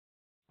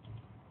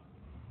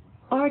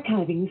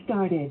Archiving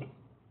started.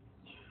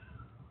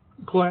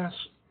 Class,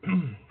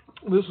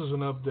 this is an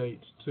update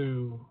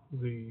to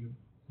the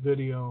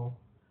video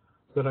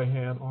that I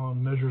had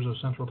on measures of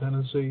central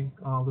tendency.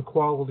 The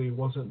quality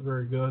wasn't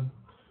very good,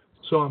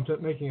 so I'm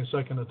making a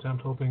second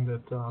attempt, hoping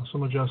that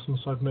some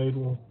adjustments I've made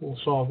will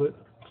solve it.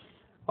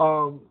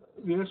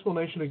 The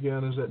explanation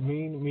again is that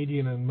mean,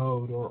 median, and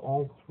mode are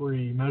all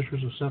three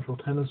measures of central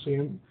tendency,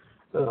 and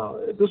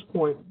at this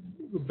point,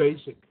 the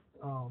basic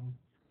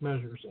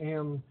measures,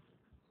 and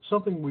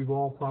something we've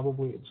all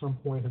probably at some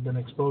point have been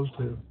exposed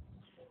to.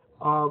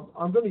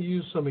 I'm going to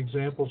use some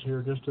examples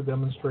here just to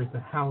demonstrate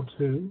the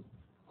how-to.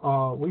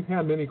 We've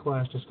had many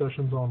class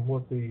discussions on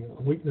what the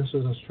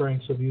weaknesses and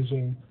strengths of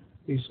using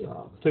these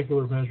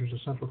particular measures of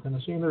central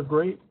tendency, and they're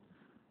great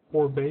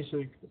for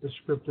basic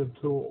descriptive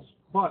tools.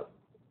 But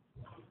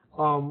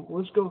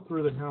let's go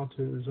through the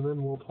how-tos, and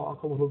then we'll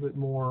talk a little bit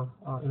more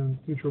in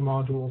future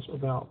modules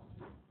about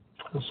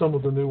some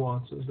of the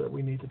nuances that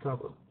we need to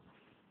cover.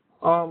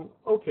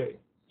 Okay,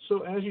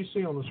 so as you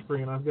see on the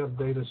screen, I've got a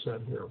data set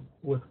here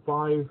with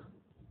 5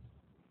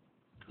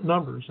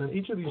 numbers, and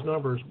each of these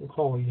numbers we'll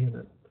call a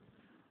unit.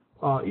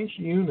 Each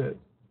unit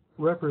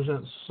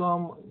represents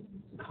some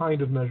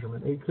kind of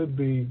measurement. It could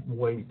be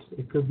weight,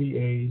 it could be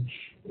age,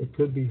 it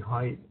could be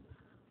height.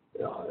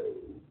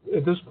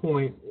 At this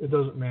point, it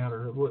doesn't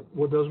matter.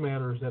 What does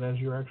matter is that as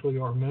you actually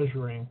are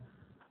measuring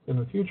in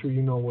the future,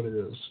 you know what it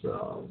is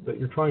that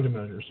you're trying to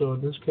measure. So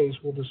in this case,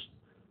 we'll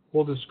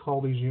just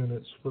call these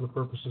units for the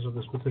purposes of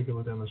this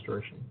particular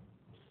demonstration.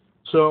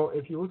 So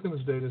if you look in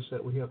this data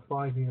set, we have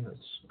 5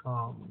 units.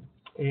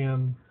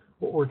 And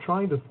what we're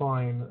trying to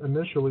find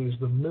initially is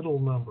the middle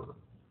number.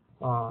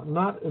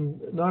 Not in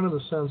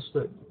the sense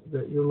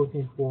that you're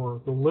looking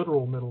for the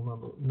literal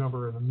middle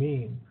number in the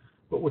mean,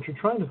 but what you're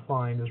trying to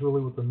find is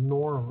really what the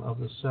norm of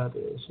the set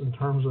is in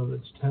terms of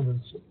its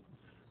tendency.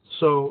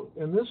 So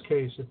in this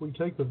case, if we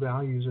take the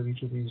values of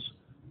each of these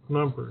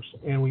numbers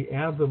and we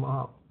add them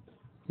up,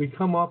 we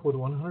come up with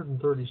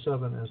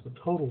 137 as the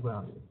total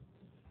value.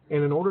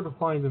 And in order to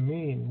find the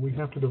mean, we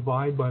have to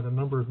divide by the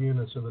number of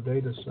units in the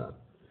data set.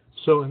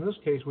 So in this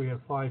case, we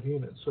have 5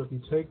 units. So if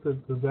you take the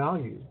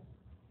value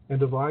and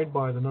divide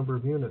by the number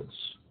of units,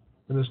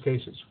 in this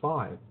case it's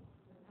 5.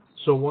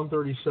 So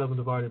 137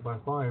 divided by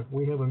 5,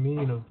 we have a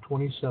mean of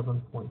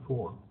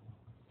 27.4.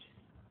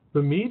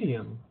 The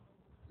median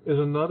is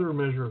another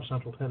measure of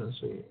central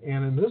tendency.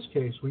 And in this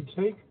case, we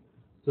take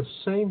the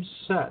same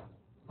set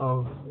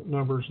of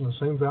numbers and the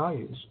same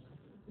values,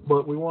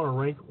 but we want to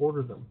rank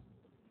order them.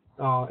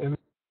 In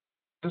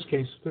this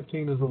case,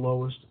 15 is the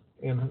lowest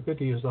and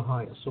 50 is the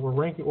highest. So we're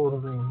ranking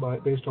ordering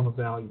based on the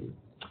value,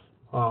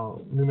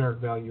 numeric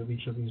value of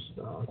each of these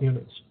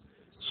units.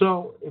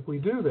 So if we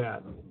do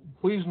that,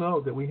 please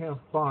note that we have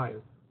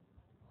 5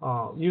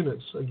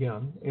 units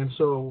again, and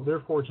so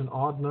therefore it's an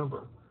odd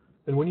number.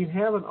 And when you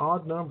have an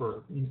odd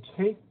number, you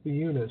take the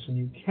units and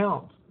you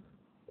count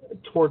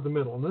toward the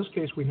middle. In this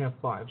case, we have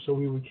 5, so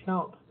we would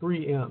count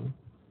 3 in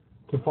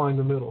to find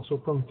the middle.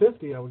 So from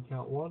 50, I would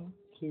count 1,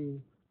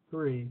 2,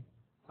 3.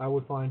 I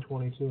would find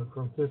 22, and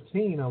from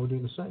 15, I would do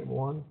the same,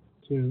 1,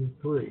 2,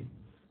 3.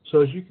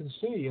 So as you can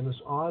see in this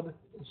odd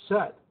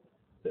set,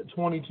 that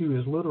 22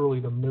 is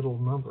literally the middle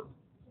number.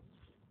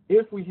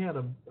 If we had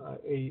an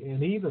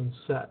even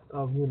set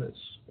of units,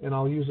 and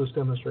I'll use this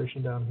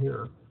demonstration down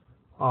here,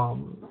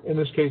 in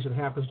this case it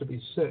happens to be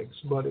 6,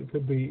 but it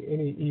could be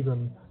any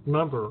even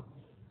number,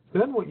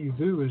 then what you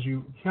do is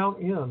you count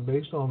in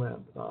based on that.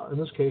 In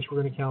this case,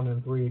 we're going to count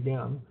in 3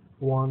 again.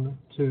 1,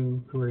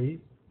 2, 3.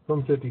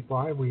 From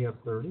 55, we have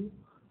 30.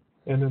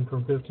 And then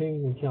from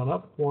 15, we count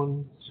up.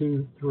 1,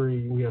 2,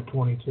 3, we have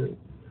 22.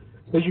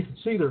 As you can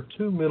see, there are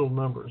 2 middle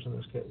numbers in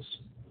this case,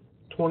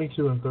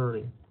 22 and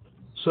 30.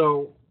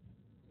 So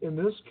in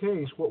this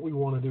case, what we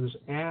want to do is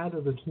add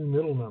the 2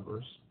 middle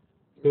numbers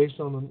based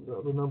on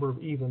the number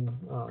of even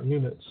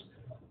units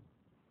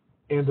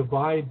and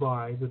divide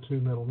by the 2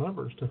 middle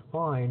numbers to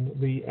find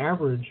the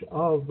average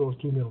of those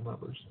 2 middle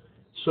numbers.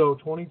 So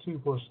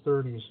 22 plus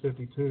 30 is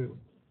 52.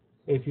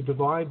 If you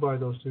divide by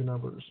those 2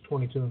 numbers,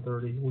 22 and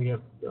 30, we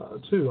have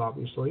 2,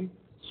 obviously.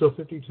 So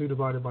 52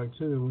 divided by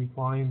 2, we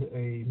find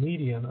a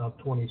median of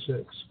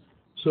 26.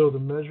 So the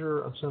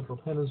measure of central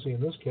tendency in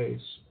this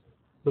case,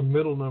 the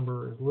middle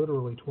number is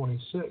literally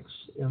 26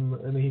 in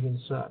an even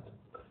set.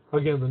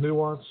 Again, the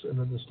nuance and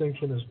the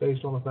distinction is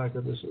based on the fact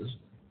that this is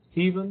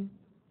even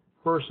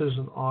versus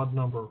an odd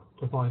number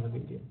to find the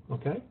median,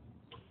 okay?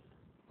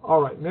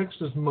 All right,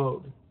 next is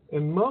mode.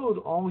 In mode,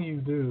 all you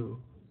do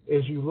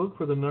is you look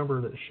for the number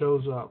that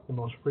shows up the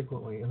most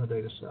frequently in the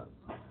data set.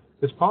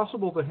 It's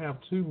possible to have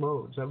 2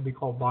 modes. That would be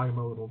called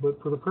bimodal.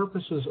 But for the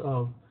purposes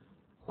of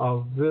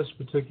this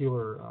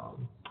particular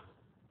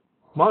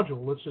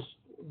module, let's just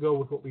go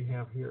with what we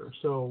have here.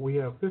 So we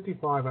have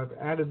 55. I've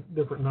added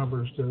different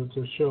numbers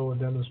to show and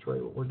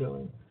demonstrate what we're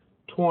doing.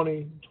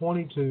 20,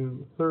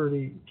 22,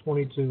 30,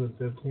 22,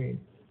 and 15.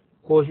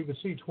 Well, as you can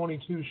see,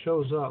 22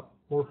 shows up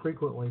more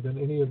frequently than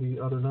any of the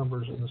other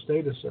numbers in this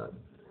data set.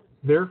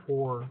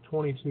 Therefore,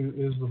 22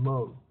 is the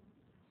mode.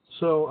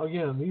 So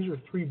again, these are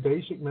three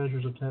basic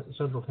measures of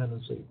central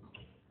tendency.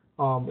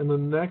 In the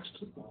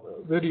next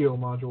video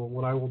module,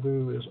 what I will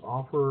do is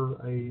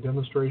offer a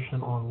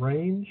demonstration on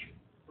range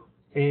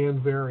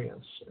and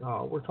variance.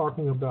 We're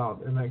talking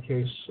about, in that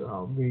case,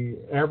 the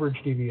average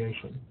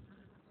deviation.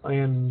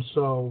 And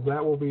so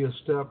that will be a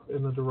step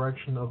in the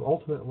direction of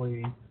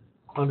ultimately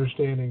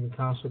understanding the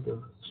concept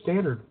of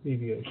standard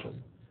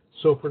deviation.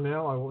 So for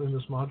now, I will end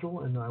this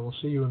module, and I will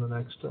see you in the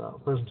next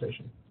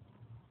presentation.